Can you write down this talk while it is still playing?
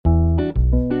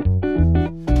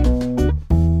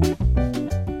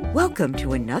Welcome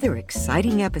to another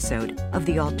exciting episode of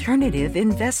the Alternative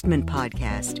Investment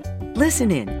Podcast.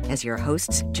 Listen in as your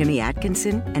hosts Jimmy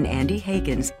Atkinson and Andy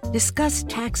Hagans discuss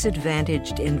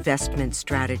tax-advantaged investment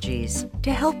strategies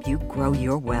to help you grow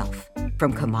your wealth.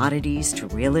 From commodities to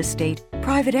real estate,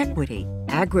 private equity,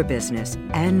 agribusiness,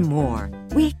 and more,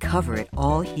 we cover it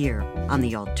all here on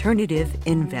the Alternative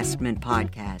Investment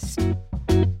Podcast.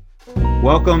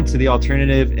 Welcome to the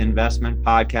Alternative Investment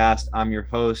Podcast. I'm your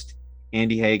host,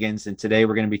 Andy Hagans, and today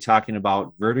we're going to be talking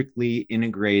about vertically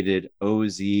integrated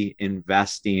OZ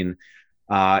investing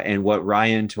and what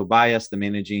Ryan Tobias, the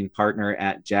managing partner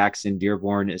at Jackson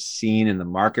Dearborn, is seeing in the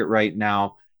market right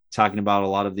now, talking about a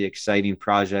lot of the exciting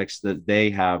projects that they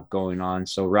have going on.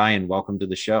 So Ryan, welcome to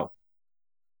the show.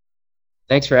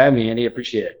 Thanks for having me, Andy.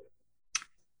 Appreciate it.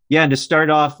 Yeah, and to start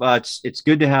off, it's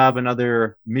good to have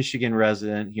another Michigan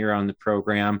resident here on the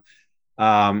program.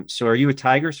 So are you a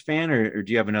Tigers fan or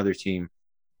do you have another team?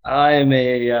 I'm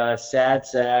a sad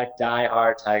sack,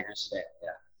 diehard Tigers fan. Yeah.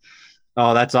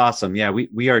 Oh, that's awesome. Yeah,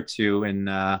 we are too. And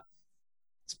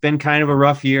it's been kind of a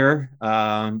rough year.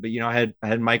 But I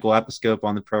had Michael Episcope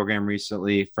on the program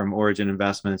recently from Origin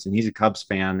Investments, and he's a Cubs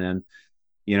fan,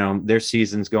 and their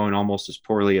season's going almost as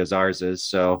poorly as ours is.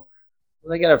 So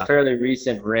they got a fairly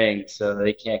recent ring, so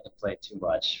they can't complain too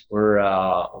much.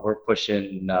 We're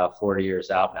pushing 40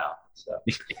 years out now. So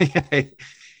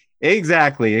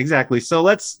exactly. So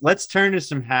let's turn to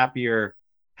some happier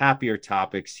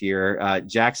topics here.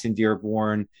 Jackson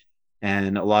Dearborn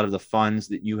and a lot of the funds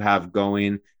that you have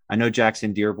going. I know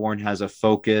Jackson Dearborn has a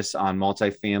focus on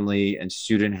multifamily and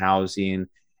student housing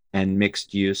and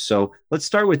mixed use. So let's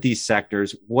start with these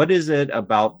sectors. What is it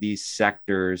about these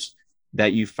sectors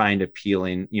that you find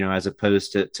appealing, as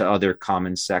opposed to other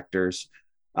common sectors,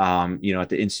 at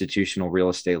the institutional real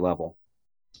estate level?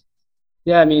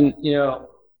 Yeah, I mean,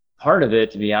 part of it,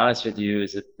 to be honest with you,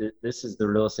 is that this is the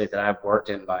real estate that I've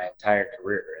worked in my entire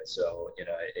career. And so,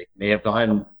 it may have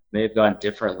gone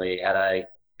differently had I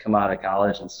come out of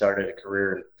college and started a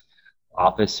career in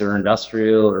office or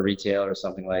industrial or retail or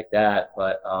something like that.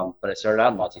 But I started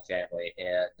out in multifamily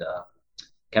and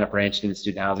kind of branched into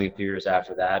student housing a few years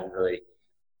after that, and really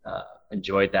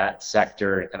enjoyed that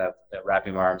sector and kind of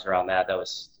wrapping my arms around that. That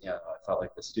was, I felt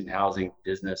like the student housing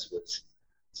business was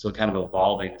still kind of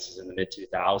evolving. This is in the mid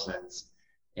 2000s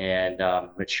and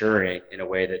maturing in a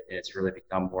way that it's really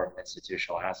become more of an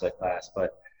institutional asset class.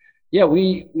 But yeah,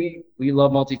 we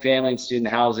love multifamily and student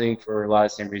housing for a lot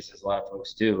of the same reasons a lot of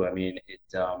folks do. I mean,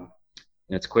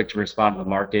 it's quick to respond to the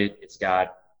market. It's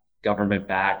got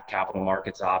government-backed capital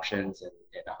markets options and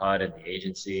HUD and the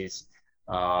agencies.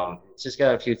 It's just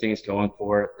got a few things going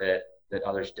for it that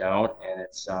others don't, and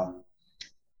it's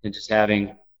and just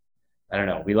having, I don't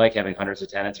know, we like having hundreds of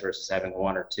tenants versus having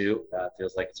one or two.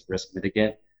 Feels like it's a risk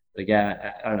mitigant. But again,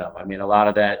 I don't know. I mean, a lot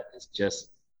of that is just,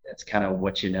 that's kind of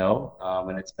what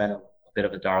and it's been a bit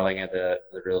of a darling of the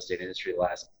real estate industry the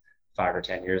last 5 or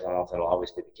 10 years. I don't know if that'll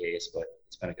always be the case, but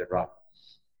it's been a good run.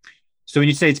 So when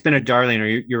you say it's been a darling, are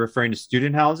you're referring to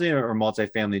student housing or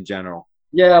multifamily in general?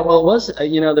 Yeah, well, it was,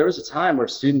 there was a time where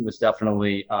student was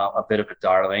definitely a bit of a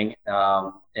darling.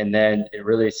 And then it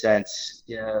really, since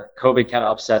COVID kind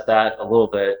of upset that a little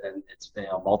bit, and it's been,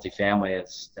 multifamily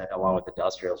is, along with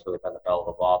industrial, has really been the belle of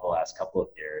the ball the last couple of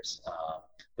years.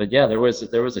 But yeah, there was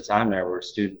a time there where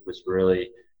student was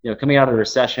really, coming out of the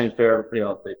recession,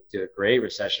 they did a great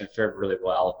recession, fared really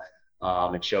well,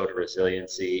 and showed a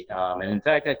resiliency. And in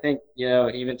fact, I think,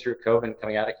 even through COVID,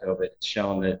 coming out of COVID, it's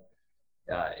shown that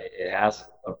it has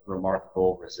a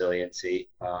remarkable resiliency.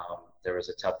 There was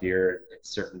a tough year in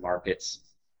certain markets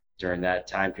during that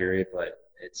time period, but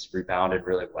it's rebounded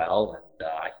really well. And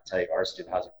I can tell you, our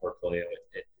student housing portfolio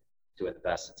is doing the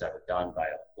best it's ever done by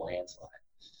a landslide.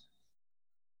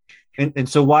 And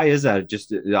so why is that? Just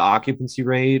the occupancy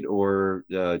rate or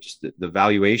just the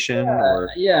valuation?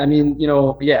 Yeah, I mean,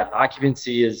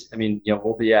 occupancy is,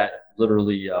 we'll be at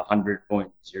literally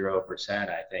 100.0%,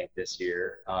 I think, this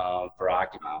year for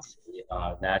occupancy.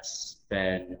 That's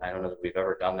been, I don't know that we've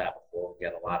ever done that before. We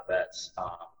got a lot of beds,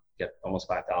 get almost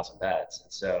 5,000 beds.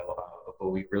 And so, but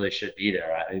we really should be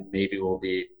there. Maybe we'll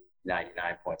be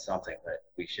 99 point something, but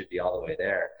we should be all the way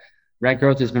there. Rent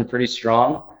growth has been pretty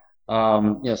strong.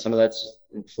 Some of that's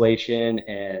inflation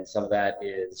and some of that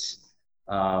is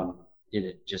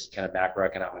just kind of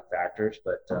macroeconomic factors,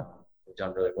 but we've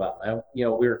done really well.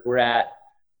 We're at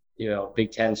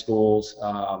Big Ten schools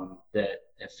that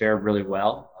have fared really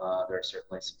well. There are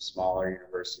certainly some smaller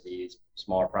universities,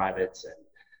 smaller privates, and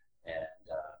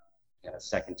kind of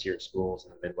second tier schools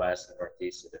in the Midwest and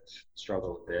Northeast that have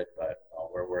struggled a bit, but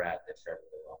where we're at, they've fared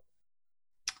really well.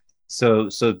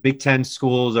 So Big Ten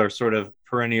schools are sort of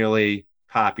perennially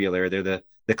popular. They're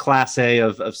the class A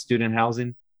of student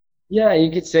housing. Yeah,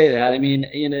 you could say that. I mean,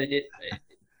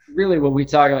 really what we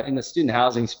talk about in the student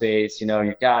housing space,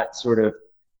 you've got sort of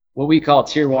what we call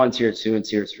tier one, tier two, and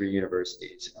tier three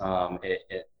universities,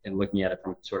 and looking at it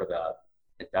from sort of a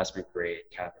investment grade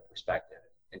kind of perspective.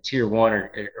 And tier one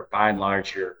are by and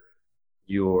large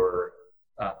your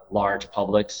large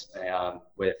publics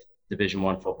with Division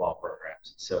I football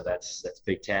programs. So that's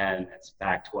Big Ten, that's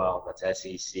Pac-12, that's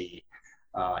SEC,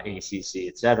 ACC,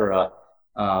 et cetera.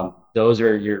 Those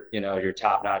are your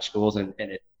top-notch schools, and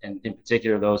in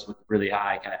particular those with really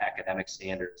high kind of academic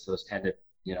standards. Those tend to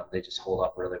they just hold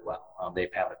up really well. They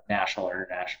have a national or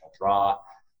international draw.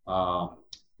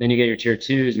 Then you get your tier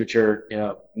twos, which are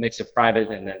a mix of private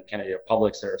and then kind of your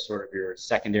publics that are sort of your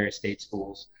secondary state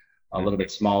schools, a little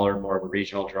bit smaller, more of a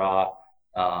regional draw.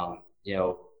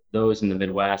 Those in the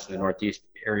Midwest and the Northeast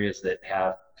areas that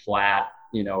have flat,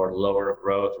 or lower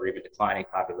growth or even declining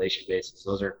population bases,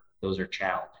 those are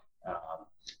challenging.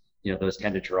 Those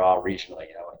tend to draw regionally.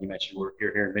 You mentioned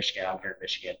you're here in Michigan. I'm here in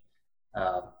Michigan.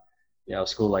 A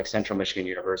school like Central Michigan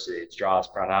University, it draws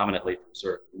predominantly from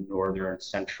sort of northern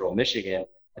central Michigan.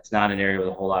 It's not an area with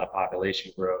a whole lot of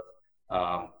population growth.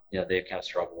 They kind of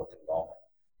struggle with enrollment.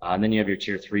 And then you have your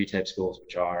tier three type schools,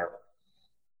 which are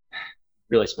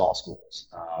really small schools.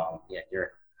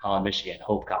 You're Holland, Michigan,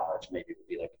 Hope College maybe would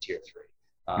be like a tier three.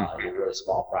 Your really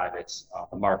small privates.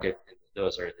 The market,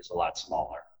 is a lot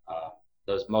smaller.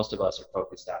 Most of us are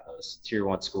focused on those tier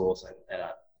one schools and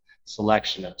a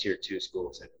selection of tier two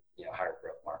schools in higher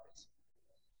growth markets.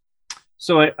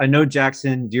 So I know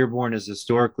Jackson Dearborn has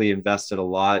historically invested a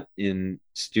lot in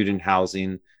student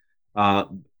housing, but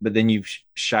then you've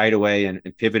shied away and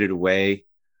pivoted away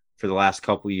for the last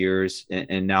couple of years,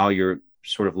 and now you're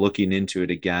sort of looking into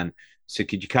it again. So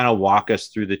could you kind of walk us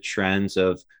through the trends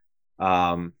of,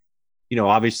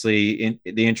 obviously in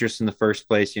the interest in the first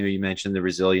place? You mentioned the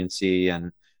resiliency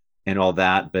and all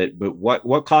that, but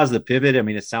what caused the pivot? I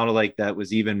mean, it sounded like that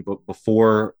was even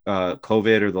before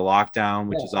COVID or the lockdown,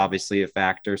 which is obviously a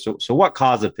factor. So what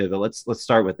caused the pivot? Let's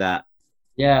start with that.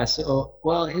 Yeah. So,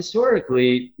 well,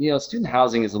 historically, student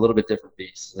housing is a little bit different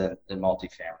beast than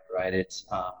multifamily, right?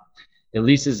 It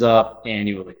leases up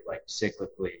annually, like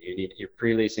cyclically. You're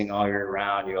pre-leasing all year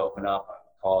round. You open up on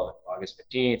call it August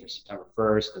 15th or September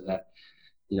 1st, and then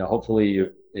hopefully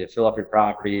you fill up your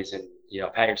properties and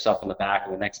pat yourself on the back,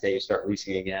 and the next day you start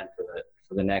leasing again for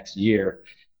the next year.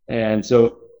 And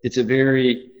so it's a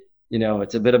very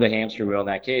it's a bit of a hamster wheel in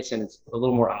that case, and it's a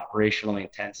little more operationally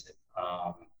intensive.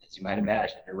 As you might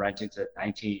imagine, you're renting to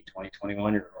 19, 20,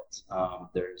 21-year-olds.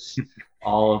 There's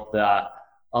all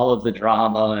of the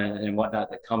drama and whatnot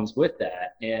that comes with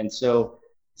that. And so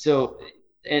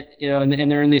and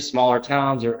they're in these smaller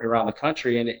towns around the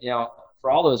country. And, for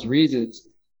all those reasons,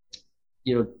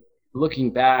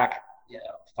 looking back,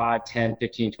 5, 10,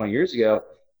 15, 20 years ago,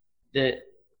 that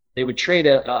they would trade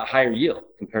a higher yield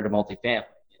compared to multifamily.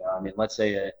 Let's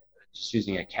say just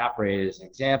using a cap rate as an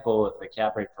example, if the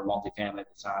cap rate for multifamily at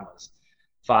the time was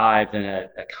 5, then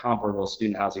a comparable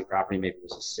student housing property maybe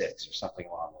was a 6 or something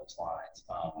along those lines.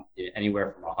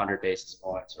 Anywhere from 100 basis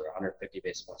points or 150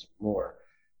 basis points or more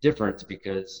difference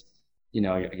because,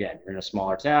 again, you're in a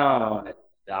smaller town,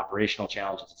 the operational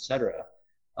challenges, et cetera.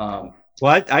 Well,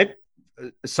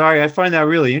 sorry, I find that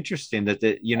really interesting that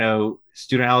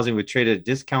student housing would trade at a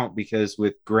discount because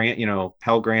with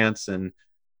Pell Grants and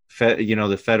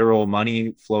the federal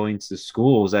money flowing to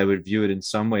schools, I would view it in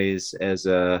some ways as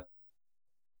a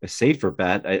safer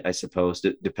bet, I suppose,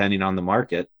 depending on the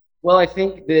market. Well, I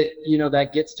think that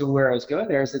that gets to where I was going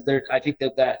there is that I think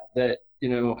that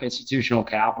institutional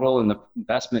capital and the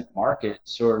investment market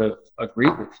sort of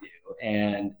agreed with you,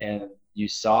 and you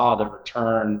saw the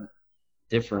return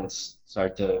difference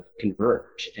start to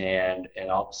converge, and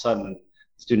all of a sudden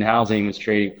student housing was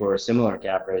trading for a similar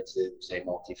cap rate to say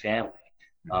multifamily,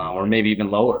 or maybe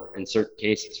even lower in certain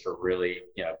cases for really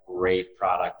great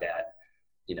product at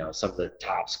some of the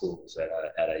top schools at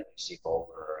a UC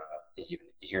Boulder, or even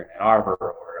here in Ann Arbor,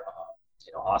 or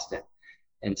Austin.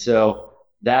 And so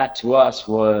that to us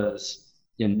was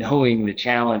knowing the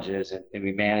challenges, and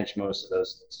we managed most of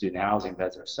those student housing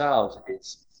beds ourselves.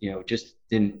 It's just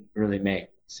didn't really make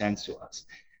sense to us.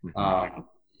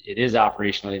 It is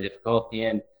operationally difficult,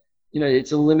 and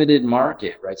it's a limited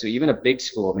market, right? So even a big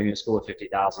school, maybe a school with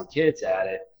 50,000 kids at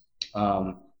it,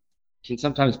 can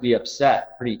sometimes be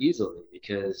upset pretty easily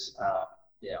because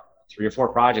 3 or 4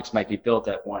 projects might be built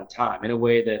at one time in a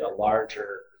way that a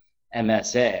larger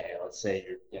MSA, let's say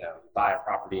you buy a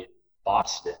property in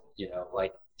Boston,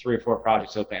 like 3 or 4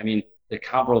 projects open. I mean, the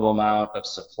comparable amount of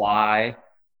supply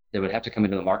that would have to come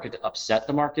into the market to upset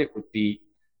the market would be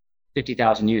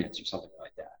 50,000 units or something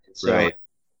like that. And so, Right.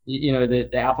 the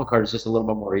apple cart is just a little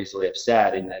bit more easily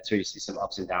upset, and that's where you see some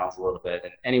ups and downs a little bit.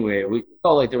 And anyway, we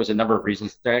felt like there was a number of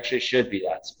reasons there actually should be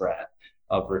that spread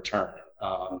of return.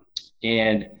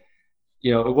 And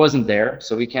it wasn't there,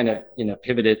 so we kind of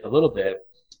pivoted a little bit.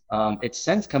 It's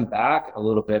since come back a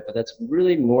little bit, but that's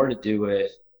really more to do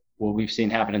with what we've seen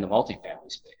happen in the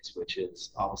multifamily space, which is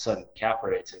all of a sudden cap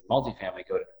rates in multifamily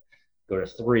go to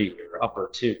 3 or upper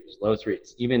 2s, low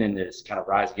 3s, even in this kind of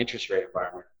rising interest rate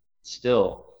environment.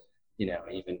 Still,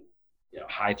 even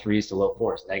high 3s to low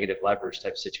 4s, negative leverage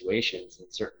type situations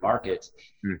in certain markets.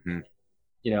 Mm-hmm.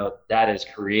 That has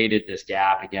created this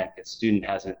gap again, because student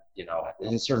hasn't,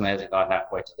 it certainly hasn't gone that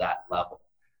quite to that level.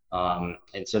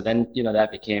 And so then,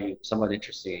 that became somewhat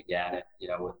interesting again,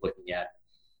 with looking at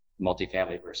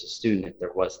multifamily versus student, if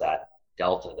there was that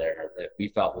delta there that we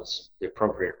felt was the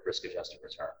appropriate risk-adjusted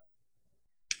return.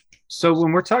 So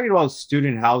when we're talking about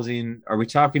student housing, are we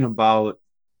talking about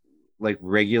like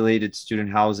regulated student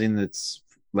housing that's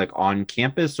like on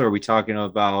campus, or are we talking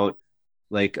about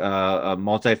like a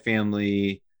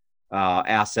multifamily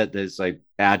asset that's like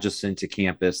adjacent to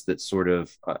campus that's sort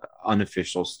of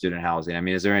unofficial student housing? I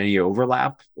mean, is there any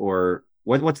overlap, or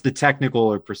what's the technical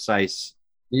or precise?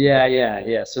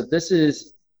 Yeah. So this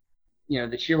is,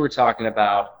 this year we're talking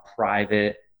about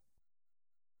private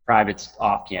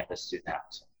off-campus student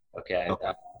housing. Okay.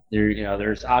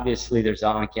 There's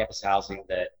on-campus housing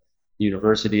that the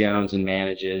university owns and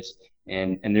manages,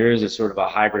 and there is a sort of a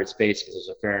hybrid space, because there's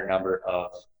a fair number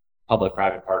of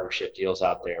public-private partnership deals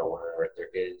out there where there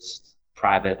is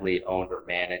privately owned or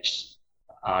managed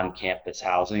on-campus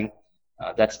housing.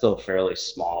 That's still a fairly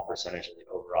small percentage of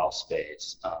the overall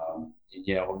space.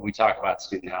 When we talk about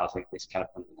student housing, it's kind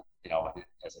of,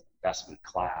 as an investment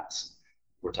class,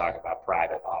 we're talking about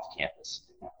private off-campus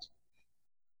student housing.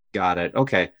 Got it.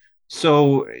 Okay.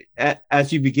 So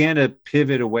as you began to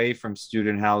pivot away from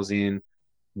student housing,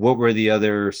 what were the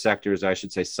other sectors, I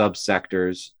should say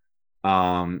subsectors,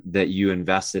 that you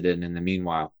invested in the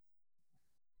meanwhile?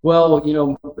 Well,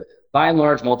 by and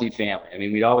large, multifamily. I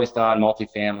mean, we'd always done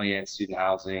multifamily and student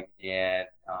housing, and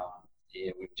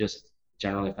we've just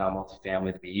generally found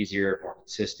multifamily to be easier, more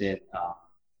consistent.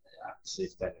 Obviously,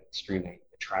 it's been an extremely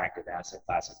attractive asset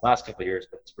class in the last couple of years,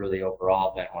 but it's really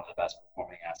overall been one of the best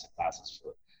performing asset classes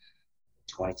for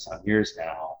 20 some years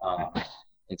now.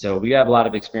 And so we have a lot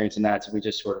of experience in that. So we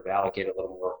just sort of allocate a little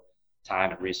more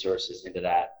time and resources into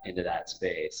that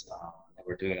space. And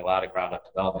we're doing a lot of ground up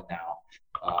development now.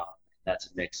 That's a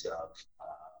mix of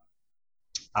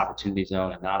opportunity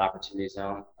zone and not opportunity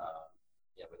zone.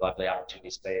 We love the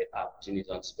opportunity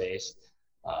zone space.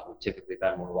 We've typically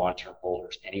been more long-term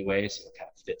holders anyway, so it kind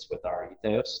of fits with our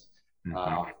ethos.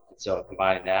 Mm-hmm. And so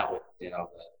combining that with the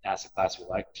asset class we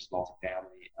like, which is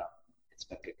multifamily, it's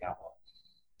been a good combo.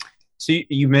 So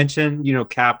you mentioned,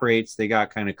 cap rates, they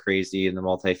got kind of crazy in the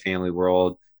multifamily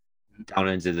world, down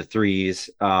into the 3s.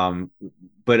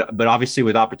 But obviously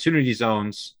with opportunity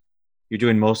zones, you're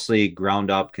doing mostly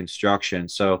ground up construction.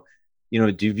 So,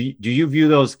 do you view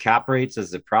those cap rates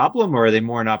as a problem, or are they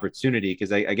more an opportunity?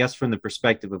 Because I guess from the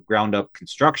perspective of ground up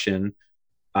construction,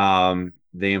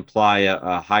 they imply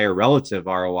a higher relative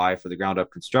ROI for the ground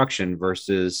up construction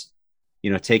versus,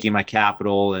 taking my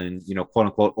capital and, quote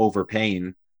unquote,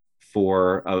 overpaying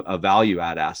for a value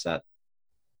add asset.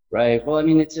 Right. Well, I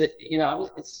mean, it's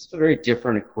a very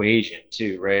different equation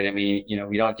too, right? I mean, you're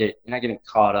not getting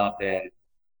caught up in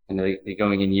the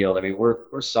going in yield. I mean,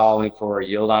 we're solving for a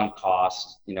yield on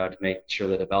cost, to make sure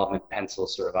the development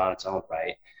pencils sort of on its own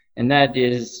right, and that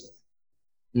is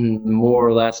more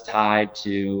or less tied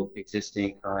to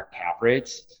existing current cap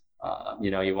rates.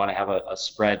 You want to have a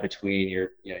spread between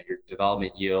your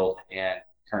development yield and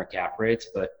current cap rates,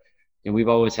 but we've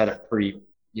always had a pretty,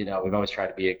 we've always tried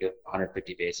to be a good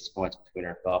 150 basis points between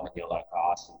our development yield on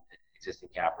cost and existing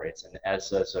cap rates. And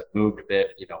as it moved a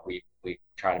bit, we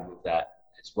try to move that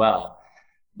as well.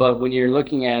 But when you're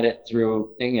looking at it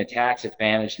through being a tax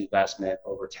advantaged investment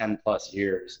over 10 plus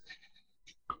years,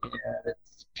 the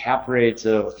cap rates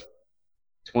of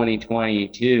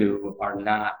 2022 are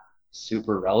not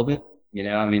super relevant.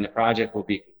 I mean, the project will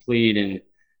be complete in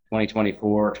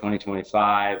 2024,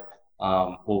 2025.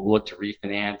 We'll look to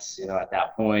refinance, at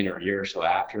that point or a year or so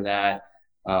after that.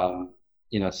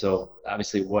 So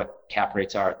obviously what cap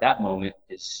rates are at that moment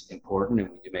is important, and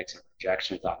we do make some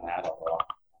projections on that, although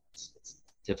it's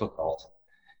difficult.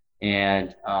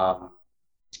 And,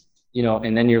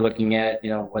 and then you're looking at,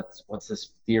 what's this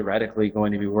theoretically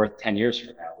going to be worth 10 years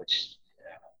from now, which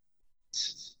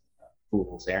it's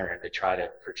fool's errand to try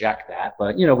to project that.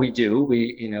 But, you know,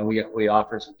 we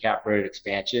offer some cap rate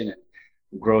expansion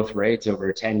and growth rates over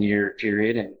a 10-year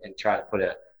period and try to put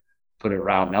a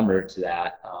round number to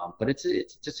that. But it's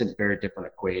just a very different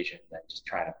equation than just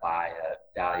trying to buy a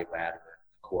value add or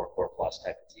core plus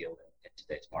type of deal in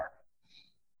today's market.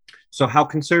 So how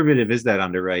conservative is that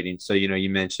underwriting? So, you know, you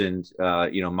mentioned,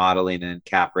 modeling and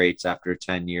cap rates after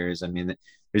 10 years. I mean,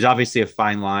 there's obviously a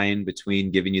fine line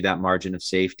between giving you that margin of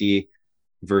safety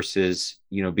versus,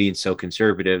 you know, being so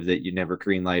conservative that you never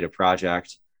green light a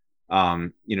project.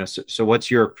 So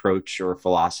what's your approach or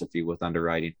philosophy with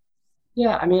underwriting?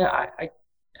 Yeah, I mean, I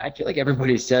feel like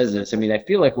everybody says this. I mean, I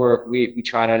feel like we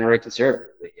try to underwrite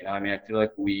conservatively. You know, I mean, I feel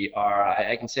like we are.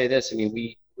 I can say this. I mean,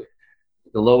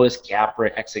 the lowest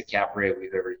exit cap rate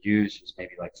we've ever used was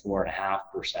maybe like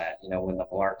 4.5%. You know, when the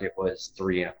market was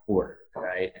 3.25%,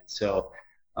 right? And so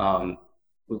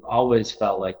we've always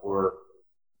felt like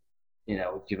we've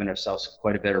given ourselves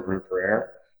quite a bit of room for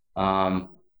error.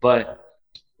 But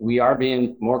we are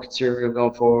being more conservative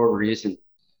going forward. We're using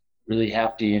really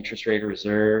hefty interest rate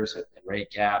reserves and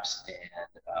rate caps, and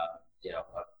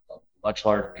a much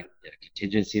larger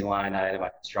contingency line item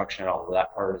on construction. Although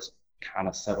that part is kind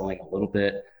of settling a little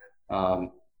bit.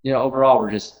 Overall, we're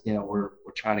just we're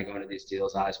trying to go into these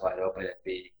deals eyes wide open and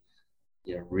be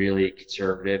really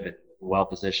conservative and well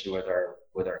positioned with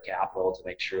our capital to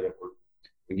make sure that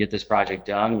we get this project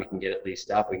done, we can get it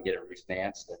leased up, we can get it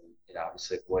refinanced, and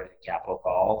obviously avoid capital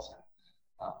calls.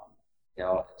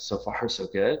 So far so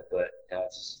good, but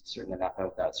it's certainly not been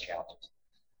without its challenges.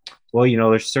 Well,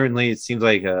 there's certainly, it seems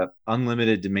like a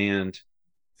unlimited demand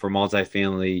for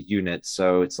multifamily units.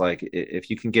 So it's like,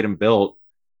 if you can get them built,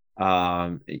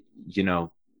 you're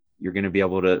going to be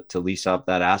able to lease up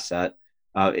that asset.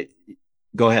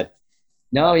 Go ahead.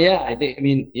 No, yeah,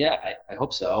 I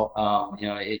hope so.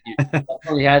 It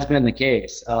definitely has been the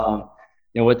case.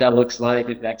 What that looks like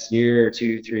next year or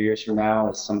 2-3 years from now,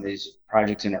 as some of these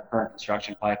projects in our current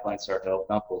construction pipeline start to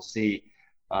open up, we'll see.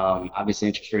 Obviously,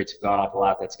 interest rates have gone up a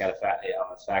lot. That's got effect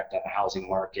on the housing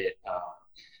market. On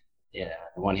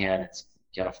one hand, it's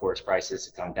kind of forced prices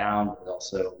to come down, but it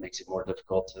also makes it more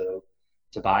difficult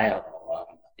to buy them.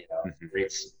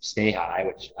 Rates stay high,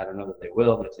 which I don't know that they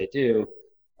will, but if they do,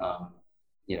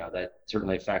 that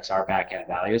certainly affects our back end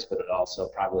values, but it also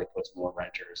probably puts more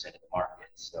renters into the market.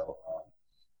 So,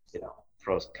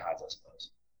 pros and cons, I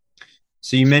suppose.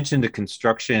 So you mentioned the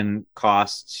construction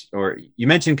costs, or you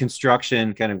mentioned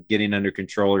construction kind of getting under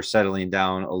control or settling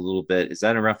down a little bit. Is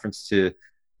that in reference to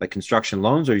like construction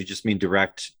loans, or you just mean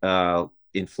direct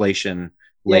inflation,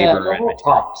 labor? Yeah,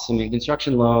 costs. I mean,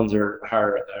 construction loans are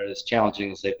as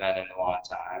challenging as they've been in a long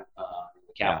time.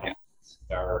 The capital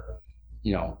are,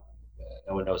 no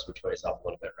one knows which way is up a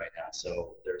little bit right now.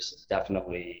 So there's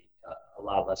definitely a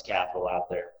lot less capital out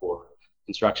there for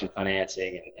construction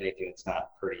financing and anything that's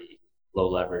not pretty low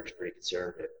leverage, pretty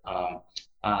conservative.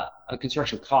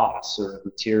 Construction costs or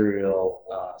material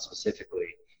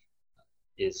specifically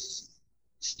is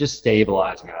just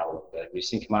stabilizing out a little bit. We've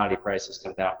seen commodity prices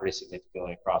come down pretty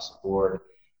significantly across the board,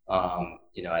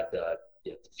 at the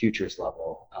futures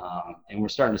level. And we're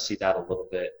starting to see that a little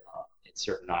bit in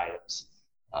certain items,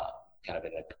 kind of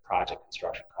in the project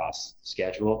construction cost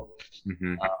schedule.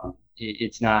 Mm-hmm.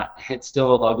 It's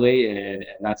still ugly, and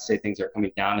not to say things are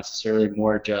coming down necessarily,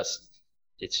 more just,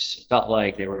 it just felt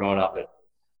like they were going up at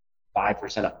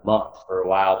 5% a month for a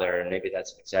while there, and maybe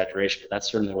that's an exaggeration, but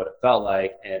that's certainly what it felt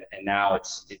like. And now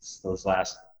it's those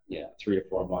last 3 to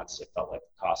 4 months, it felt like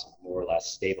the costs have more or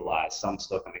less stabilized. Some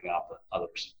still coming up, but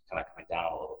others kind of coming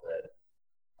down a little bit.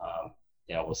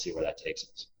 We'll see where that takes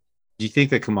us. Do you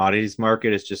think the commodities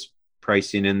market is just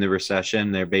pricing in the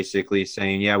recession? They're basically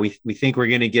saying, yeah, we think we're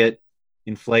going to get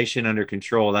inflation under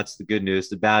control. That's the good news.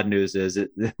 The bad news is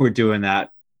that we're doing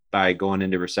that by going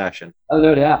into recession. Oh,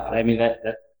 no doubt. I mean, that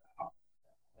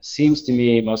seems to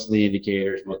me most of the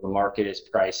indicators, what the market is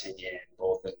pricing in,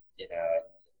 both in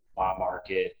bond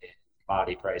market and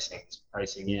commodity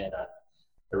pricing in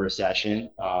a recession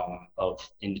of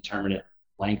indeterminate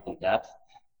length and depth.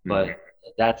 But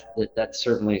that's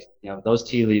certainly, those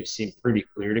tea leaves seem pretty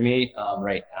clear to me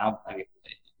right now. I mean,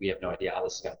 we have no idea how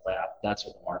this is going to play out. That's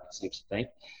what the market seems to think.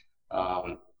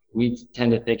 We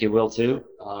tend to think it will too.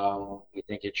 We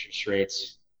think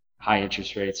high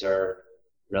interest rates are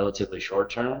relatively short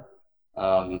term,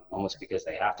 almost because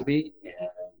they have to be. And,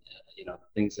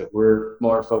 things that we're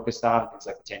more focused on, things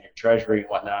like the 10-year treasury and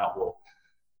whatnot, we'll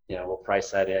price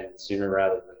that in sooner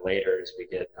rather than later as we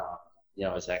get,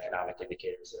 as economic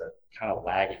indicators that are kind of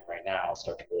lagging right now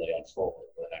start to really unfold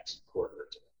over the next quarter or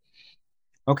two.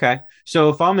 Okay. So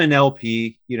if I'm an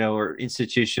LP, or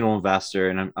institutional investor,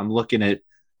 and I'm looking at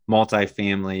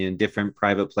multifamily and different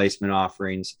private placement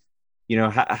offerings,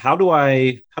 how do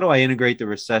I integrate the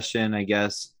recession, I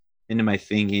guess, into my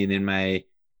thinking, in my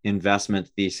investment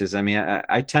thesis? I mean,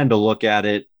 I tend to look at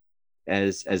it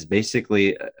as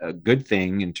basically a good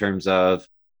thing in terms of,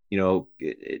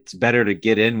 it's better to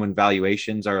get in when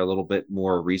valuations are a little bit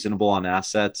more reasonable on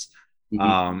assets.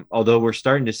 Mm-hmm. Although we're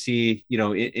starting to see,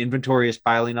 inventory is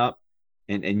piling up,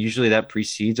 and usually that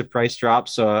precedes a price drop.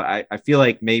 So I feel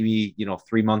like maybe,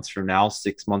 3 months from now,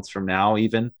 6 months from now,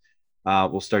 even,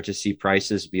 we'll start to see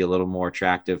prices be a little more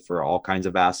attractive for all kinds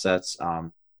of assets,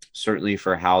 certainly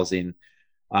for housing.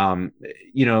 Um,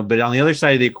 but on the other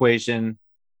side of the equation,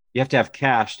 you have to have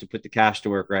cash to put the cash to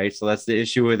work, right? So that's the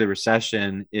issue with the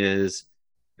recession is,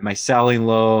 am I selling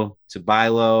low to buy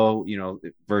low,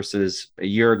 versus a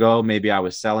year ago, maybe I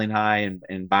was selling high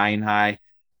and buying high.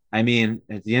 I mean,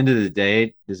 at the end of the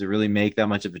day, does it really make that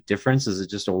much of a difference? Is it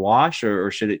just a wash, or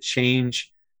should it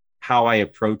change how I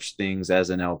approach things as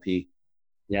an LP?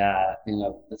 Yeah,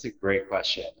 that's a great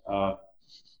question.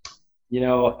 You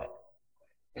know,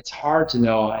 it's hard to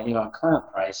know,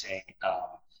 current pricing.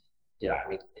 I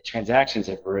mean, transactions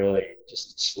have really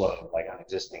just slowed, like on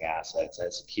existing assets,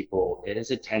 as people, as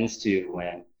it tends to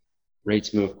when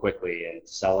rates move quickly and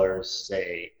sellers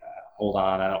say, hold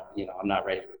on, I don't, I'm not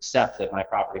ready to accept that my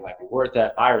property might be worth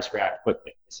that. Buyers react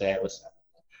quickly. They say, listen,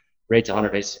 rate's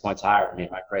 100 basis points higher. I mean,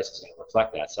 my price is going to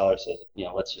reflect that. Seller says,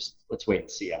 let's wait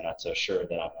and see. I'm not so sure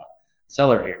that I'm a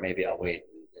seller here. Maybe I'll wait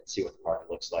and see what the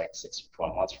market looks like 6 or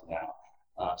 12 months from now.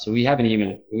 So we really haven't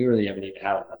even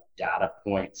had enough data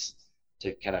points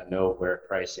to kind of know where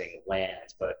pricing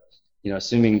lands. But,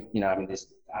 assuming, I mean,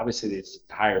 obviously these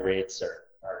higher rates are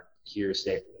here to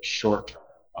stay for the short term,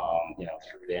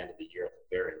 through the end of the year at the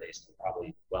very least, and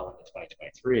probably well into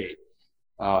 2023.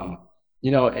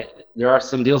 There are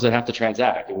some deals that have to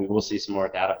transact, and we will see some more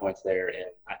data points there. And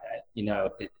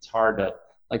it's hard to,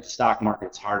 like the stock market,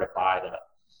 it's hard to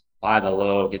buy the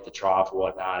low, get the trough, or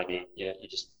whatnot. I mean, you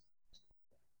just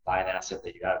buy an asset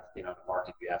that you have, the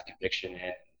market you have conviction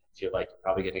in, feel like you're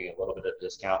probably getting a little bit of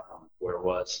discount from where it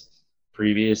was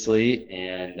previously.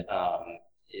 And I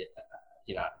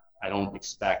don't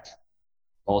expect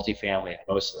multifamily in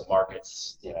most of the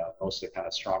markets, most of the kind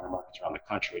of stronger markets around the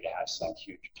country to have some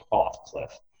huge fall off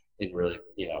cliff and really,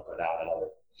 go down another,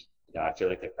 I feel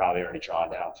like they've probably already drawn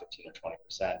down 15 or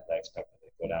 20%. I expect that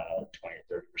they go down another 20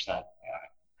 or 30%.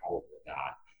 Probably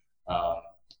not.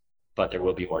 But there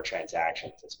will be more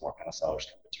transactions. It's more kind of sellers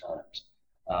come to terms.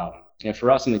 And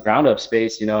for us in the ground up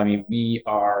space, I mean, we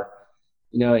are,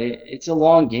 it's a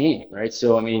long game, right?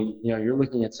 So, I mean, you're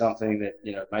looking at something that,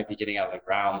 might be getting out of the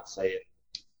ground, let's say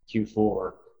in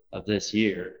Q4 of this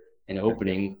year and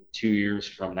opening 2 years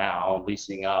from now,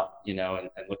 leasing up, and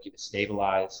looking to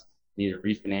stabilize, either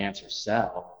refinance or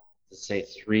sell, to say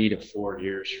 3 to 4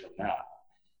 years from now,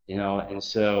 and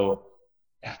so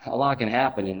a lot can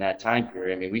happen in that time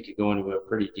period. I mean, we could go into a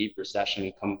pretty deep recession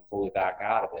and come fully back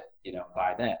out of it,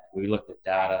 by then. We looked at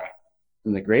data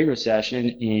from the Great Recession,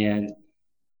 and,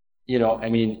 I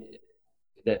mean,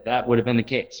 that would have been the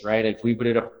case, right? If we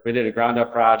did a ground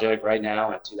up project right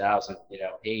now in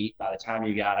 2008, by the time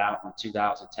you got out in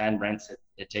 2010, rents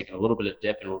had taken a little bit of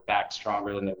dip and were back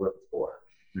stronger than they were before.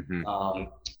 Mm-hmm.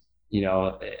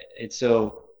 And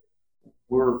so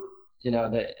we're,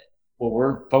 that what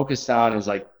we're focused on is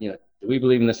like, do we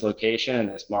believe in this location and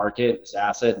this market, this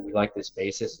asset, and we like this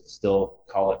basis and still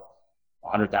call it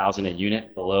 100,000 a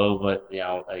unit below what,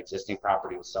 an existing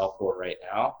property will sell for right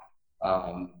now?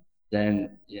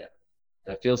 Then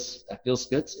that feels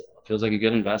good. It feels like a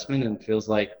good investment, and feels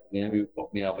like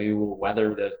we will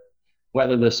weather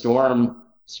the storm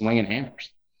swinging hammers.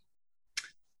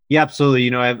 Yeah,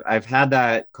 absolutely. I've had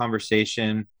that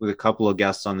conversation with a couple of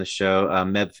guests on the show.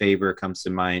 Meb Faber comes to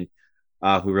mind,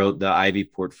 who wrote the Ivy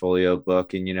Portfolio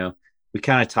book, and we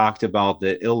kind of talked about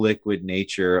the illiquid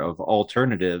nature of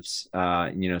alternatives.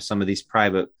 Some of these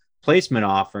private placement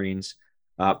offerings.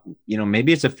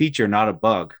 Maybe it's a feature, not a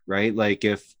bug, right? Like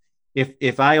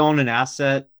if I own an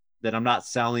asset that I'm not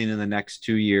selling in the next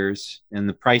 2 years, and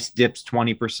the price dips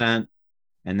 20%,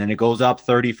 and then it goes up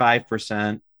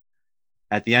 35%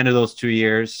 at the end of those 2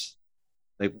 years,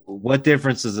 like what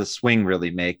difference does a swing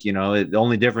really make? The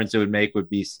only difference it would make would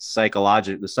be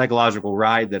the psychological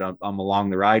ride that I'm along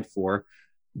the ride for.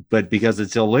 But because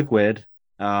it's illiquid,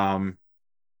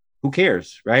 who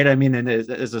cares, right? I mean, and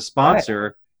as a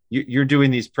sponsor, you're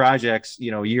doing these projects,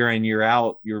 year in, year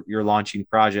out. You're launching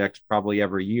projects probably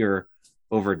every year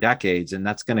over decades, and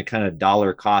that's going to kind of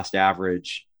dollar cost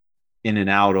average in and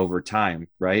out over time,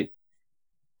 right?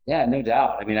 Yeah, no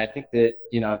doubt. I mean, I think that,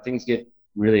 if things get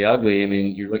really ugly, I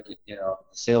mean, you're looking, the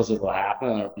sales that will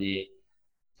happen will be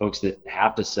folks that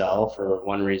have to sell for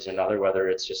one reason or another, whether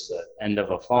it's just the end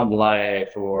of a fund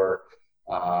life or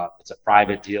it's a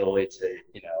private deal, it's a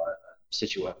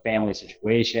family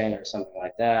situation or something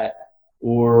like that,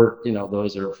 or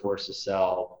those that are forced to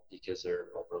sell because they're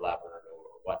over levered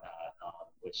or whatnot.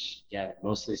 Which again,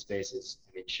 most of these spaces,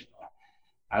 I mean,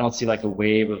 I don't see like a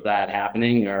wave of that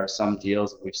happening. There are some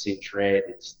deals that we've seen trade,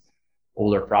 these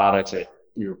older products at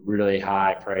really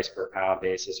high price per pound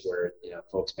basis where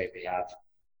folks maybe have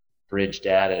bridge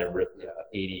debt at a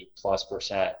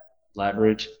 80+%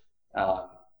 leverage. Um,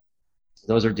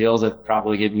 those are deals that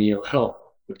probably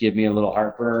would give me a little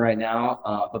heartburn right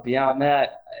now. But beyond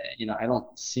that, I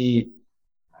don't see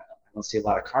a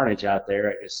lot of carnage out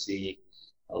there. I just see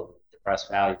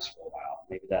depressed values for a while.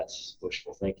 Maybe that's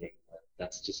wishful thinking, but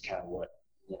that's just kind of what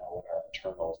our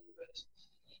internal view is.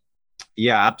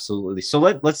 Yeah, absolutely. So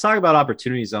let's talk about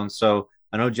opportunity zones. So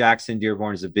I know Jackson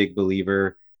Dearborn is a big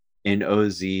believer in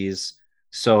OZs.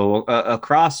 So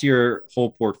across your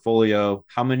whole portfolio,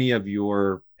 how many of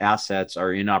your assets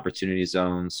are in opportunity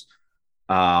zones,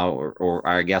 or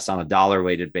I guess on a dollar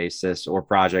weighted basis or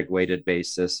project weighted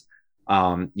basis?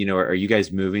 Are you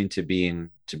guys moving to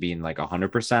being like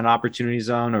 100% opportunity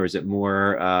zone, or is it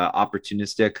more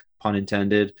opportunistic, pun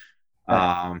intended?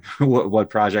 What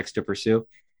projects to pursue?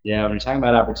 Yeah, when you're talking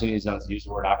about opportunity zones, use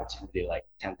the word opportunity like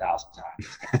 10,000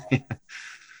 times.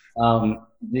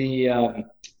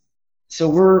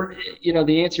 So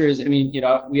the answer is, I mean,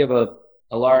 we have a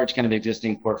large kind of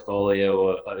existing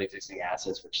portfolio of existing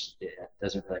assets, which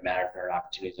doesn't really matter if they're an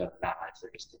opportunity zone or not. If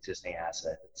they're just existing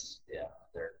assets,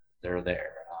 they're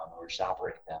there. We're just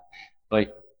operating them.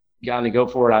 But to go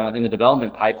forward in the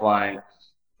development pipeline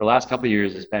for the last couple of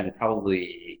years has been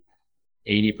probably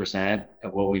 80%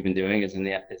 of what we've been doing is in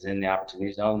the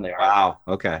opportunity zone. Wow.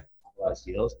 Okay.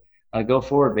 Deals. On a go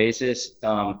forward basis,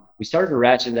 we started to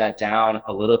ratchet that down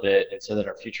a little bit, and so that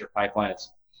our future pipeline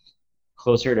is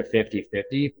closer to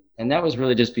 50-50. And that was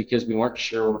really just because we weren't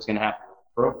sure what was going to happen with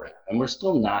the program, and we're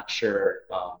still not sure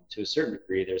to a certain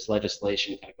degree. There's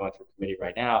legislation kind of going through committee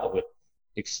right now that would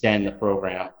extend the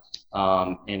program,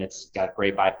 and it's got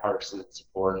great bipartisan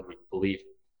support, and we believe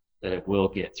that it will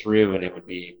get through, and it would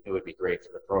be great for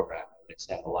the program. It would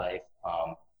extend the life,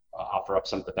 offer up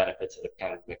some of the benefits that have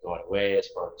kind of been going away as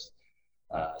far as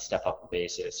step up the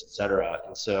basis, et cetera.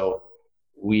 And so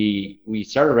we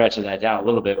started ratcheting that down a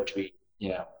little bit, which we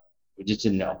just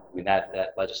didn't know. I mean,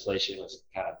 that legislation was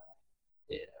kind of,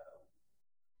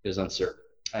 it was uncertain.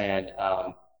 And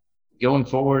going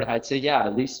forward, I'd say, yeah,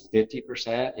 at least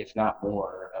 50%, if not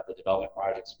more, of the development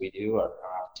projects we do are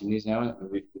opportunity zone. I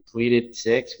mean, we've completed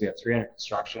 6. We have 3 under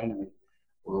construction. I mean,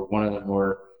 we're one of the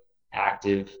more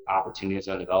active opportunity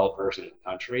zone developers in the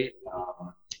country.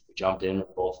 We jumped in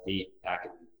with both feet back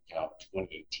in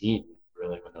 2018,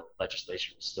 really, when the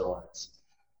legislation was still in its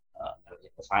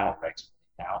the final regs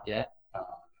out yet.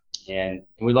 And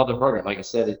we love the program. Like I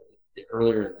said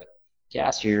earlier in the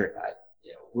cast here,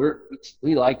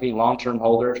 we like being long-term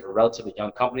holders. We're a relatively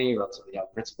young company, relatively young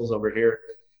principals over here,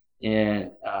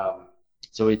 and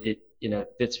so it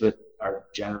fits with our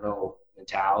general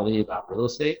mentality about real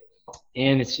estate,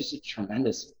 and it's just a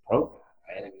tremendous program,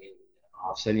 right? I mean,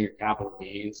 offsetting your capital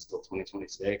gains till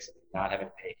 2026, and not having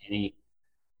to pay any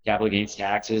capital gains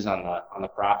taxes on the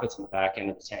profits in the back end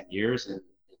of the 10 years, and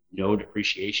no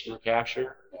depreciation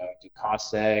recapture, do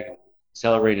cost seg and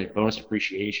accelerated bonus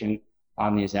depreciation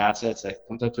on these assets. That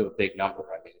comes up to a big number.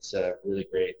 I mean, it's a really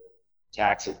great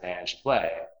tax advantage play,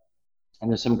 and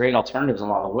there's some great alternatives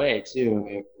along the way too.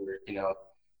 I mean,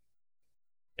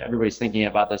 everybody's thinking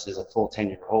about this as a full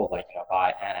 10-year hold, like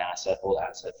buy an asset, hold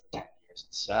asset for 10 years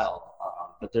and sell.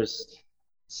 But there's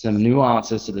some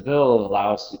nuances to the bill that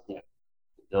allow us to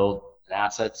build an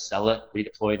asset, sell it,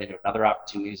 redeploy it into another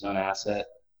opportunity zone asset,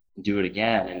 and do it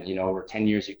again. And over 10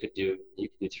 years, you could do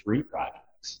 3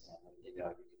 projects. And,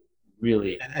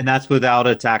 really, and that's without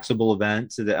a taxable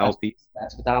event to the LP.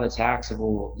 That's without a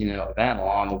taxable event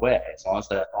along the way. As long as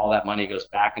all that money goes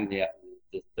back into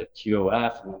the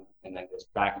QOF and then goes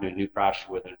back into a new project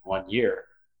within 1 year,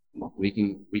 we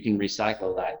can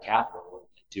recycle that capital and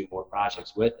do more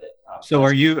projects with it. So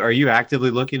are you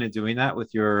actively looking at doing that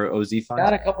with your OZ funds?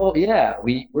 Got a couple. Yeah,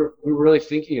 we're really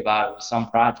thinking about it with some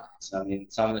projects. I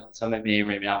mean, some that may or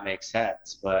may not make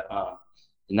sense, but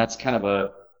and that's kind of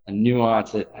a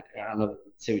nuance that I don't know.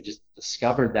 Say we just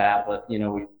discovered that, but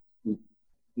we've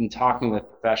been talking with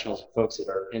professionals and folks that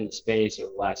are in the space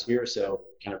over the last year or so,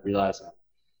 kind of realizing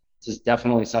this is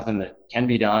definitely something that can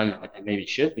be done and maybe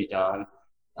should be done.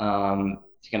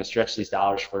 to kind of stretch these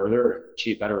dollars further,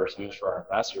 achieve better returns for our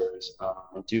investors,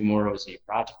 and do more OZ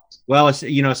projects. Well, it's,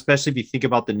 especially if you think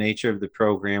about the nature of the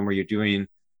program where you're doing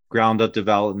ground up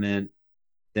development,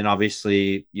 then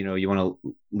obviously, you want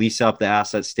to lease up the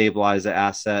asset, stabilize the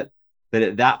asset. But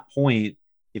at that point,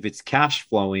 if it's cash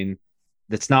flowing,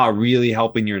 that's not really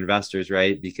helping your investors,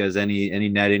 right? Because any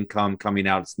net income coming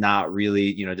out, it's not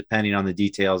really, depending on the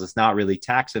details, it's not really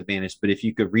tax advantage. But if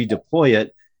you could redeploy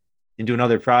it into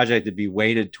another project, it'd be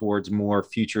weighted towards more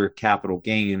future capital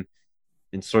gain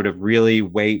and sort of really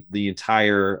weight the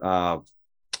entire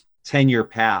 10-year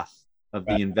path of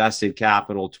the invested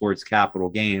capital towards capital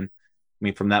gain. I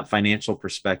mean, from that financial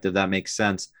perspective, that makes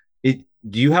sense.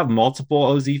 Do you have multiple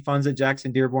OZ funds at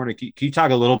Jackson Dearborn? Or can you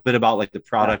talk a little bit about like the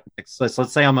product mix?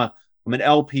 Let's say I'm an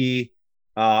LP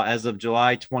as of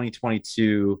July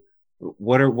 2022.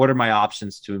 What are my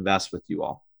options to invest with you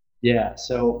all? Yeah.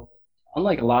 So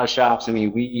unlike a lot of shops, I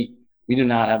mean, we do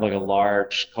not have like a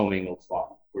large commingled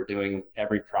fund. We're doing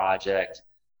every project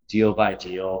deal by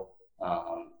deal.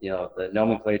 The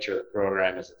nomenclature of the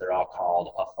program is that they're all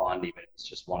called a fund, even if it's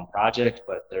just one project,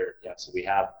 but so we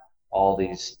have all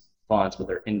these funds, but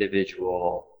they're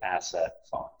individual asset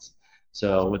funds.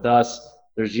 So with us,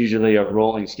 there's usually a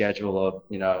rolling schedule of,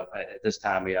 at this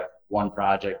time we have one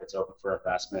project that's open for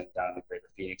investment down in the greater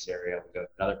Phoenix area. We go to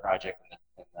another project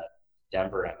in the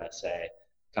Denver MSA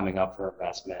coming up for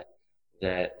investment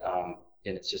that, and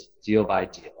it's just deal by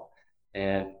deal.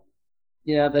 And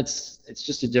it's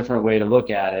just a different way to look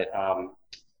at it.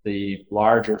 The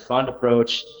larger fund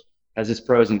approach has its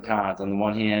pros and cons. On the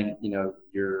one hand,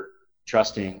 you're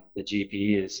trusting the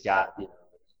GP has got,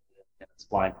 it's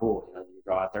blind pool. You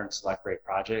go out there and select great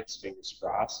projects, fingers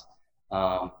crossed.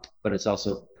 But it's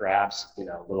also perhaps, a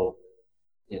little,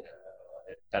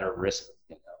 better risk,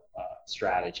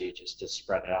 strategy just to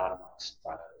spread it out amongst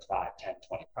 5, 10,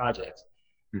 20 projects.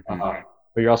 Mm-hmm.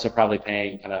 But you're also probably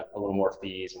paying kind of a little more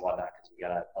fees and whatnot because we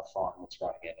got a fund that's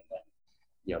running it, and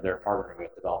then they're partnering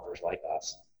with developers like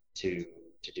us to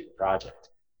do the project.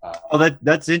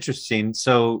 That's interesting.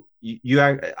 So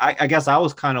I guess I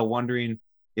was kind of wondering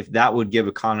if that would give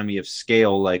economy of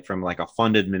scale, like from like a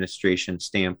fund administration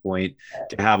standpoint,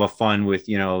 to have a fund with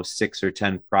 6 or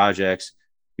 10 projects.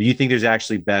 Do you think there's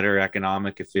actually better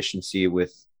economic efficiency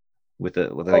with I guess?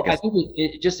 I think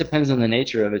it just depends on the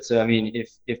nature of it. So I mean,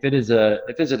 if it's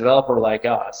a developer like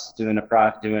us doing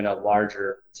a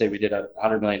larger, say we did a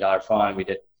 $100 million fund, we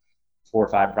did 4 or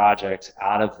 5 projects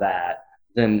out of that,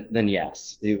 then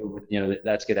yes,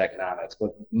 that's good economics.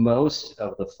 But most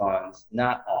of the funds,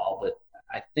 not all, but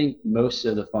I think most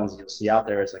of the funds you'll see out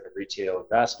there is like a retail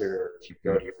investor, or if you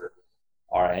go to your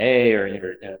RIA or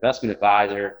your investment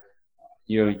advisor,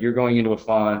 you're going into a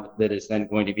fund that is then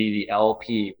going to be the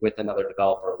LP with another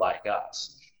developer like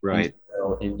us. Right.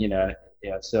 So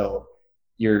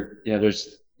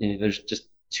there's just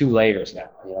 2 layers now.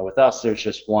 With us, there's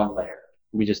just 1 layer.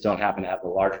 We just don't happen to have the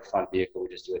larger fund vehicle. We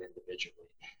just do it individually.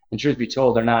 And truth be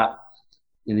told, they're not,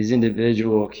 these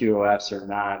individual QOFs are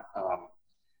not,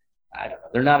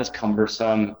 they're not as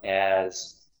cumbersome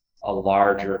as a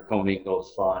larger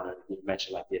commingled fund. You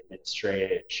mentioned like the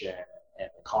administration and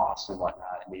the costs and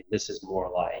whatnot. I mean, this is more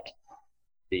like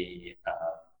the,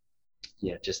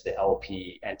 just the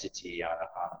LP entity on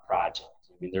a project.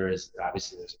 I mean, there's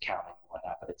accounting and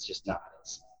whatnot, but it's just not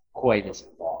quite as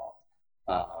involved.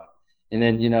 And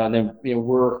then,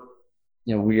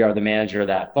 we are the manager of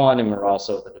that fund, and we're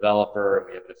also the developer.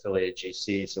 We have an affiliated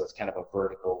GC, so it's kind of a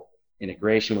vertical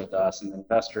integration with us. And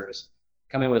investors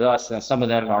come in with us, and some of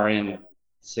them are in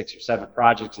 6 or 7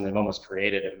 projects, and they've almost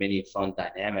created a mini fund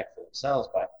dynamic for themselves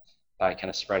by kind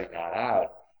of spreading that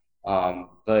out.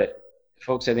 But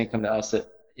folks, I think, come to us that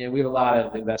we have a lot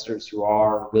of investors who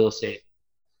are real estate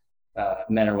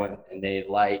men or women, and they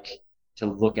like to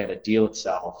look at a deal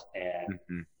itself and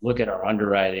look at our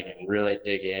underwriting and really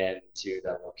dig into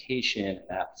the location and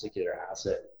that particular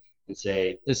asset and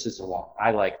say, this is the one.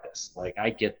 I like this. Like, I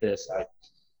get this.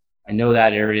 I know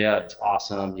that area. It's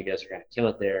awesome. You guys are going to kill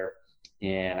it there.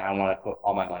 And I want to put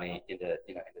all my money into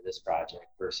this project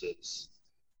versus,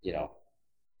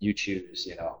 you choose,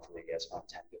 hopefully you guys want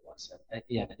 10 good ones. And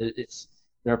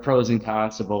there are pros and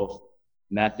cons to both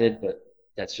method, but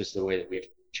that's just the way that we've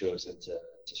chosen to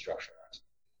structure ours.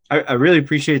 I really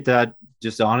appreciate that.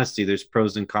 Just honesty. There's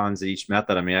pros and cons to each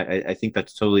method. I mean, I think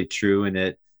that's totally true. And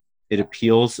it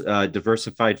appeals.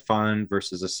 Diversified fund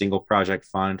versus a single project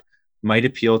fund might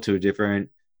appeal to a different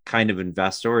kind of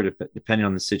investor, or depending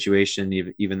on the situation,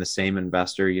 even the same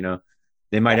investor,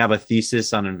 they might have a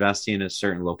thesis on investing in a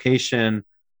certain location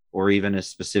or even a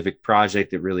specific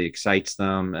project that really excites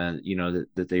them and,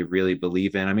 that they really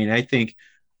believe in. I mean, I think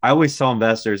I always tell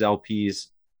investors, LPs,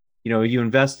 you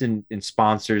invest in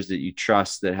sponsors that you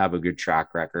trust that have a good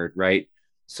track record, right?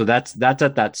 So that's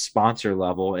at that sponsor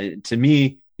level. And to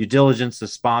me, you diligence the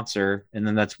sponsor, and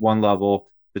then that's one level,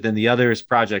 but then the other is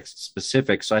project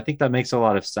specific. So I think that makes a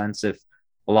lot of sense if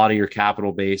a lot of your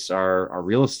capital base are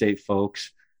real estate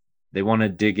folks. They want to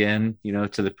dig in,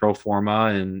 to the pro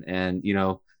forma and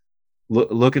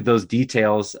look at those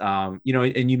details. And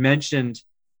you mentioned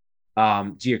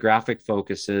geographic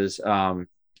focuses.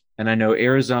 And I know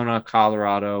Arizona,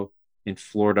 Colorado, and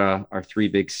Florida are three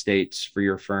big states for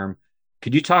your firm.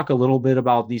 Could you talk a little bit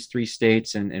about these three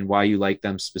states and why you like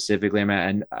them specifically? I mean,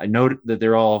 and I know that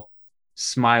they're all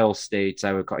smile states.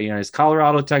 I would call, is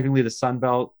Colorado technically the Sun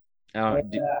Belt? I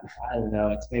don't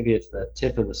know. Maybe it's the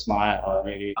tip of the smile,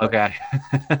 maybe. Okay.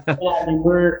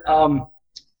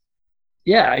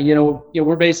 Yeah, I mean,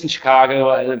 we're based in Chicago.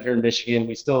 I live here in Michigan.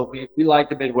 We like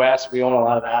the Midwest. We own a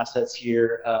lot of assets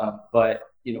here, but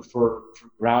for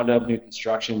ground up new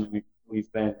construction,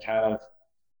 we've been kind of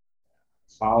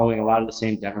following a lot of the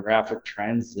same demographic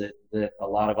trends that a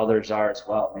lot of others are as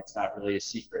well. I mean, it's not really a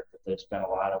secret that there's been a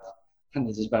lot of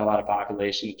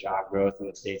population and job growth in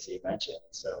the states that you mentioned.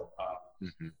 So,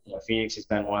 Phoenix has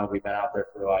been one. We've been out there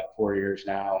for like 4 years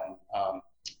now,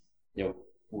 and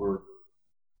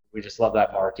we just love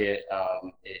that market.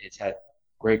 It's had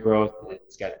great growth.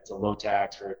 It's a low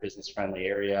tax, very business friendly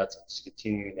area. It's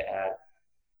continuing to add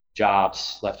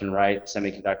jobs left and right.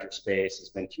 Semiconductor space has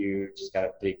been huge. It's got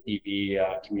a big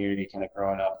EV community kind of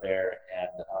growing up there.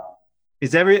 And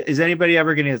is anybody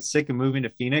ever going to get sick of moving to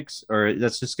Phoenix, or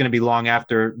that's just going to be long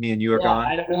after me and you are gone?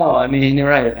 I don't know. I mean, you're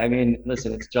right. I mean,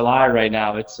 listen, it's July right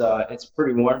now. It's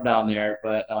pretty warm down there,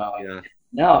 but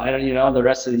no, I don't. The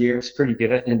rest of the year is pretty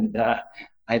good, and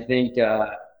I think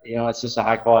it's just a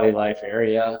high quality life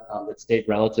area that stayed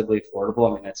relatively affordable.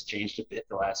 I mean, that's changed a bit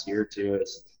the last year or two.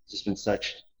 It's just been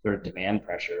such sort of demand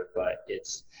pressure, but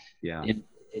it's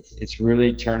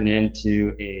really turned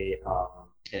into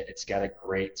it's got a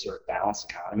great sort of balanced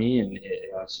economy, and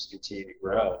it's just continued to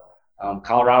grow.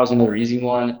 Colorado's another easy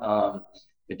one.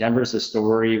 Denver's a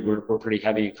story. We're pretty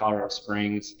heavy in Colorado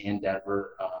Springs and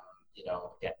Denver.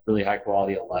 Really high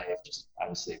quality of life. Just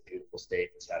obviously a beautiful state.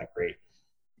 It's had a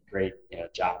great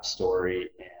job story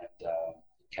and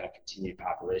kind of continued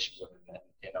population growth.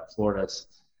 And Florida's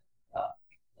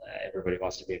everybody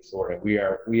wants to be in Florida. We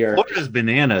are. Florida's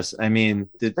bananas. I mean,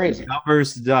 the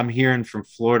numbers that I'm hearing from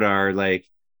Florida are like,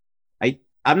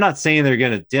 I'm not saying they're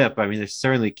going to dip. I mean, they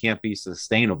certainly can't be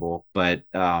sustainable, but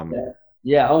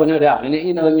yeah. Oh, no doubt. And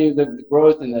I mean, the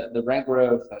growth and the rent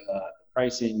growth and the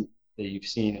pricing that you've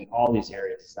seen in all these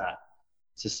areas is not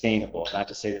sustainable. Not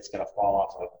to say that it's going to fall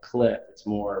off a cliff. It's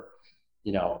more,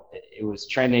 it was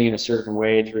trending in a certain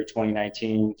way through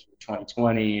 2019, through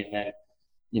 2020, and then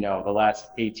the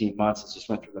last 18 months it's just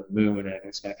went through the moon, and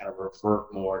it's going to kind of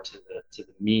revert more to the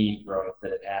mean growth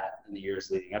that it had in the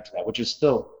years leading up to that, which is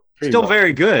still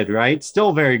very good, right?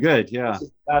 Still very good. Yeah.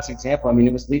 Last example, I mean,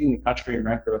 it was leading the country in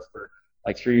rent growth for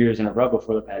like 3 years in a row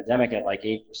before the pandemic at like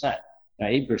 8%. Now,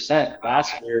 8%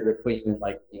 last year would put you in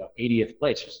like 80th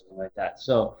place or something like that.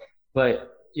 So,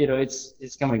 but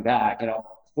it's coming back.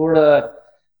 Florida,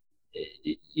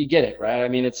 you get it, right? I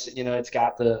mean, it's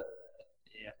got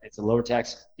it's a lower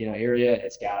tax area.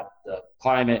 It's got the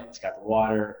climate. It's got the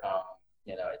water.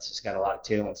 It's just got a lot of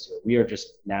tailwinds to it. We are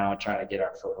just now trying to get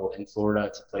our foothold in Florida.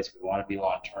 It's a place we want to be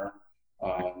long term.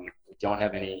 We don't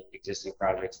have any existing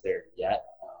projects there yet,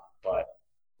 but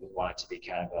we want it to be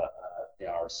kind of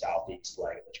our southeast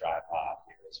leg of the tripod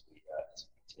here as we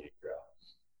continue to grow.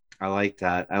 I like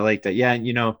that. Yeah,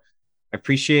 I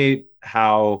appreciate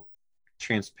how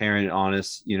transparent and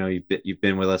honest you've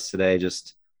been with us today,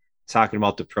 just talking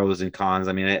about the pros and cons.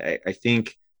 I mean, I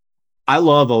think I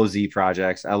love OZ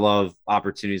projects. I love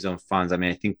opportunity zone funds. I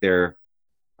mean, I think are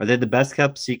they the best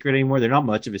kept secret anymore? They're not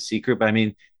much of a secret, but I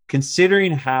mean,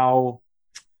 considering how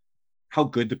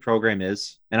good the program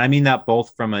is, and I mean that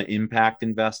both from an impact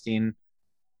investing,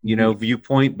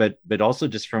 viewpoint, but also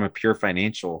just from a pure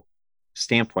financial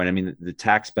standpoint. I mean, the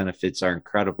tax benefits are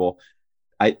incredible.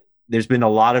 There's been a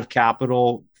lot of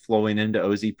capital flowing into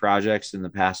OZ projects in the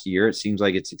past year. It seems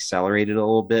like it's accelerated a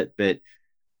little bit, but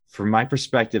from my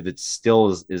perspective, it still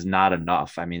is not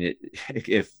enough. I mean,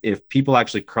 if people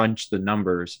actually crunch the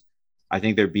numbers, I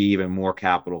think there'd be even more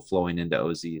capital flowing into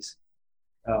OZs.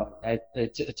 Oh, I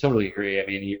totally agree. I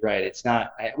mean, you're right. It's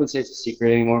not, I wouldn't say it's a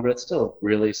secret anymore, but it's still a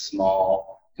really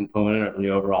small component of the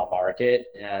overall market.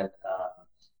 And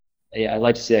I'd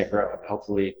like to see that grow.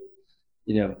 Hopefully,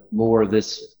 more of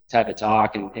this type of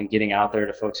talk and getting out there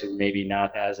to folks who are maybe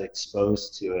not as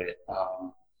exposed to it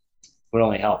would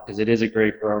only help, because it is a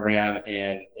great program,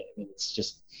 and it's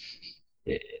just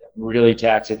a really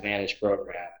tax advantage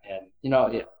program. And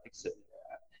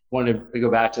wanted to go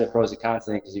back to the pros and cons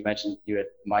thing, because you mentioned you had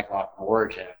Michael on from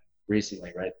Origin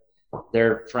recently, right?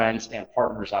 They're friends and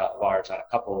partners at large on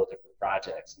a couple of different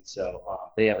projects, and so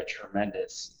they have a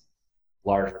tremendous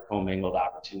larger commingled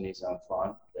opportunity zone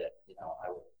fund that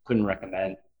I couldn't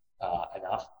recommend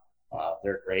enough.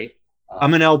 They're great.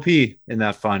 I'm an LP in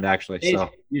that fund, actually. So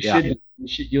you'll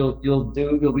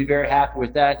be very happy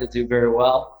with that. You'll do very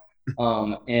well.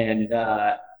 I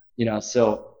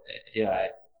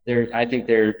think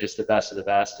they're just the best of the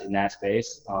best in that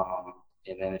space. And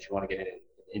then if you want to get an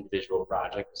individual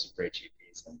project with some great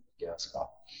GPs, then give us a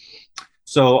call.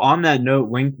 So on that note,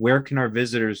 where can our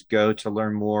visitors go to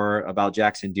learn more about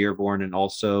Jackson Dearborn and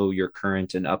also your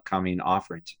current and upcoming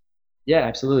offerings? Yeah,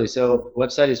 absolutely. So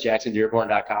website is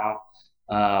jacksondearborn.com.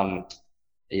 I'm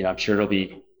sure it'll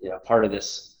be part of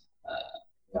this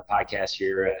podcast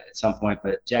here at some point,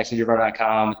 but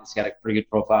jacksondearborn.com, it's got a pretty good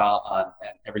profile on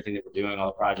everything that we're doing, all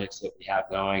the projects that we have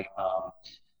going.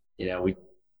 We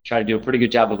try to do a pretty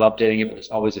good job of updating it, but there's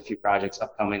always a few projects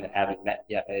upcoming that haven't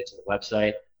yet made it to the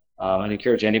website. I'd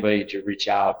encourage anybody to reach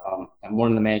out. I'm one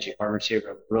of the managing partners here,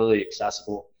 but I'm really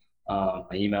accessible. My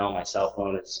email, my cell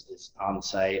phone is on the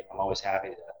site. I'm always happy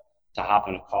to hop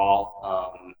on a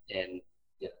call and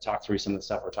talk through some of the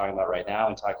stuff we're talking about right now,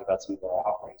 and talk about some of our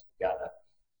offerings. We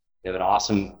have an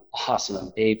awesome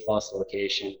A+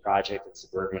 location project in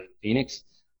suburban Phoenix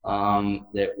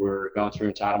that we're going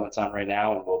through entitlements on right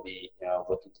now, and we'll be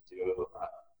looking to do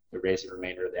the raise the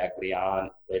remainder of the equity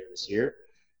on later this year.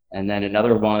 And then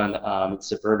another one in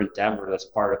suburban Denver that's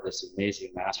part of this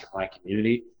amazing master plan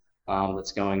community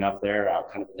that's going up there,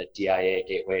 kind of in the DIA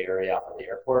gateway area off of the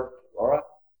airport, Aurora.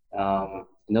 And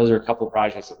those are a couple of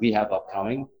projects that we have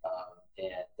upcoming.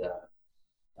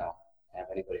 Have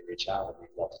anybody reach out, we'd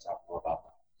love to talk more about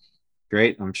them.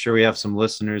 Great. I'm sure we have some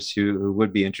listeners who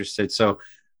would be interested. So,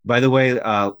 by the way,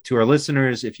 to our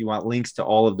listeners, if you want links to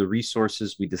all of the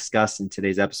resources we discussed in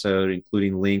today's episode,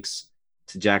 including links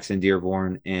to Jackson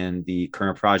Dearborn and the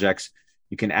current projects,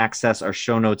 you can access our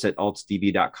show notes at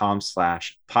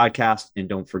altsdb.com/podcast. And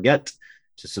don't forget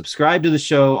to subscribe to the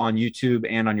show on YouTube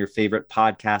and on your favorite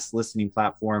podcast listening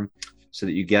platform so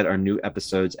that you get our new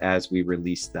episodes as we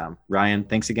release them. Ryan,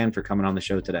 thanks again for coming on the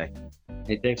show today.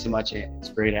 Hey, thanks so much, Ian. It's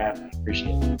great having me.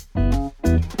 Appreciate it.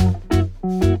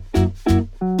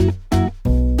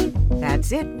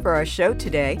 That's it for our show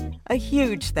today. A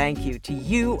huge thank you to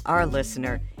you, our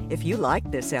listener. If you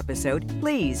like this episode,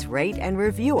 please rate and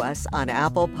review us on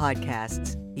Apple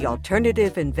Podcasts. The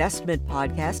Alternative Investment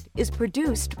Podcast is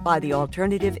produced by the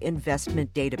Alternative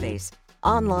Investment Database,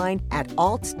 online at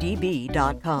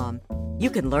altsdb.com. You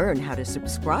can learn how to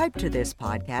subscribe to this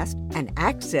podcast and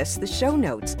access the show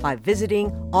notes by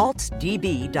visiting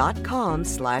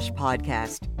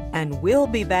altsdb.com/podcast. And we'll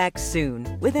be back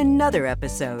soon with another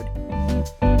episode.